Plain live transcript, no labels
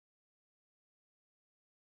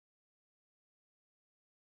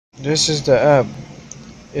This is the app.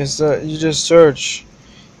 It's you just search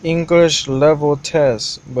English level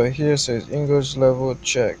test, but here it says English level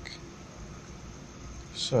check.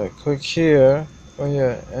 So I click here. Oh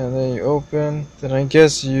yeah, and then you open. Then I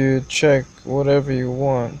guess you check whatever you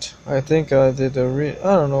want. I think I did I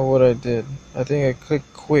don't know what I did. I think I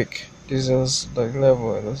clicked quick. This is like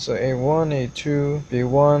level. It's like A1, A2,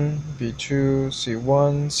 B1, B2,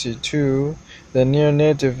 C1, C2. The near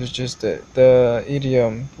native is just the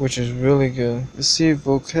idiom, which is really good. You see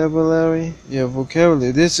vocabulary? Yeah,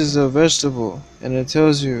 vocabulary. This is a vegetable, and it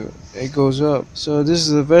tells you it goes up. So this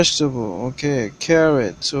is a vegetable, okay,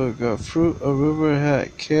 carrot. So we got fruit, a river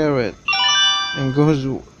hat, carrot. And goes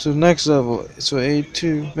to the next level. So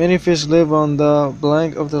A2. Many fish live on the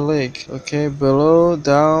blank of the lake. Okay, below,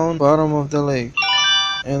 down, bottom of the lake.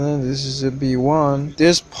 And then this is a B1.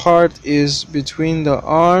 This part is between the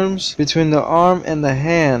arm and the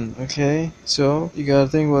hand. Okay, so you gotta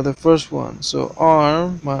think about the first one. So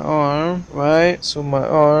arm, my arm, right? So my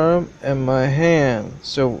arm and my hand.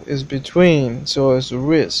 So it's between. So it's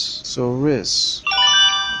wrist. So wrist.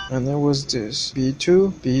 And then what's this?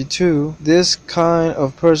 B2. B2. This kind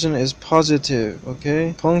of person is positive,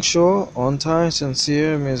 okay? Punctual, on time,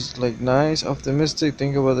 sincere means like nice, optimistic,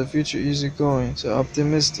 think about the future, easygoing. So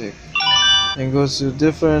optimistic. And goes to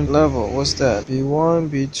different level. What's that? B1,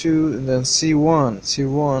 B2, and then C1.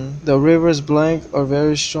 C1. The rivers blank are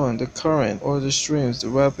very strong. The current or the streams, the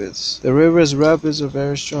rapids. The rivers rapids are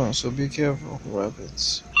very strong, so be careful.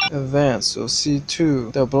 Rapids. Advanced. So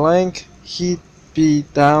C2. The blank heat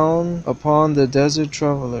beat down upon the desert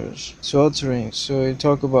travelers. Sweltering, so you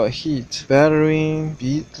talk about heat. Battering,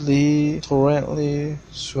 beatly, torrently,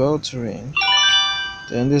 sweltering.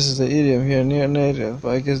 Then this is the idiom here, near native, but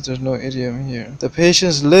I guess there's no idiom here. The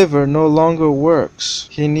patient's liver no longer works.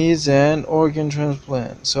 He needs an organ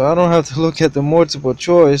transplant. So I don't have to look at the multiple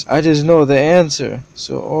choice, I just know the answer.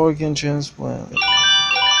 So organ transplant.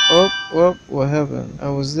 Oh, what happened? I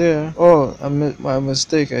was there. Oh, I made my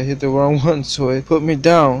mistake. I hit the wrong one, so it put me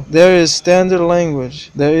down. There is standard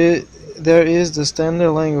language. There is the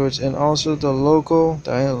standard language and also the local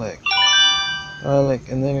dialect.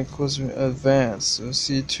 And then it calls me advanced. So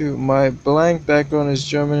C2. My blank background is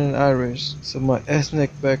German and Irish. So my ethnic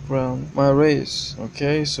background, my race.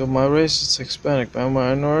 Okay, so my race is Hispanic. My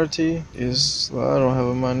minority is, well, I don't have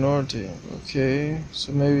a minority. Okay,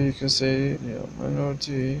 so maybe you can say, yeah,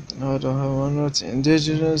 minority. No, I don't have a minority.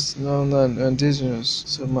 Indigenous? No, I'm not indigenous.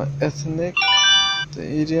 So my ethnic. The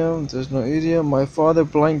idiom, there's no idiom. My father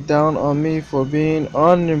blanked down on me for being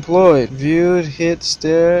unemployed. Viewed, hit,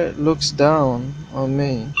 stare, looks down on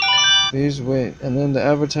me. Please wait. And then the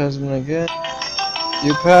advertisement again.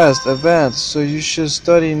 You passed, advanced, so you should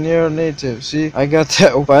study near native. See, I got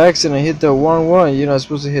that by accident. I hit the wrong one. You're not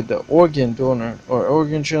supposed to hit the organ donor or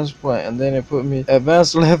organ transplant. And then it put me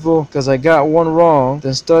advanced level because I got one wrong.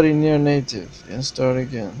 Then study near native and start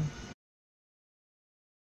again.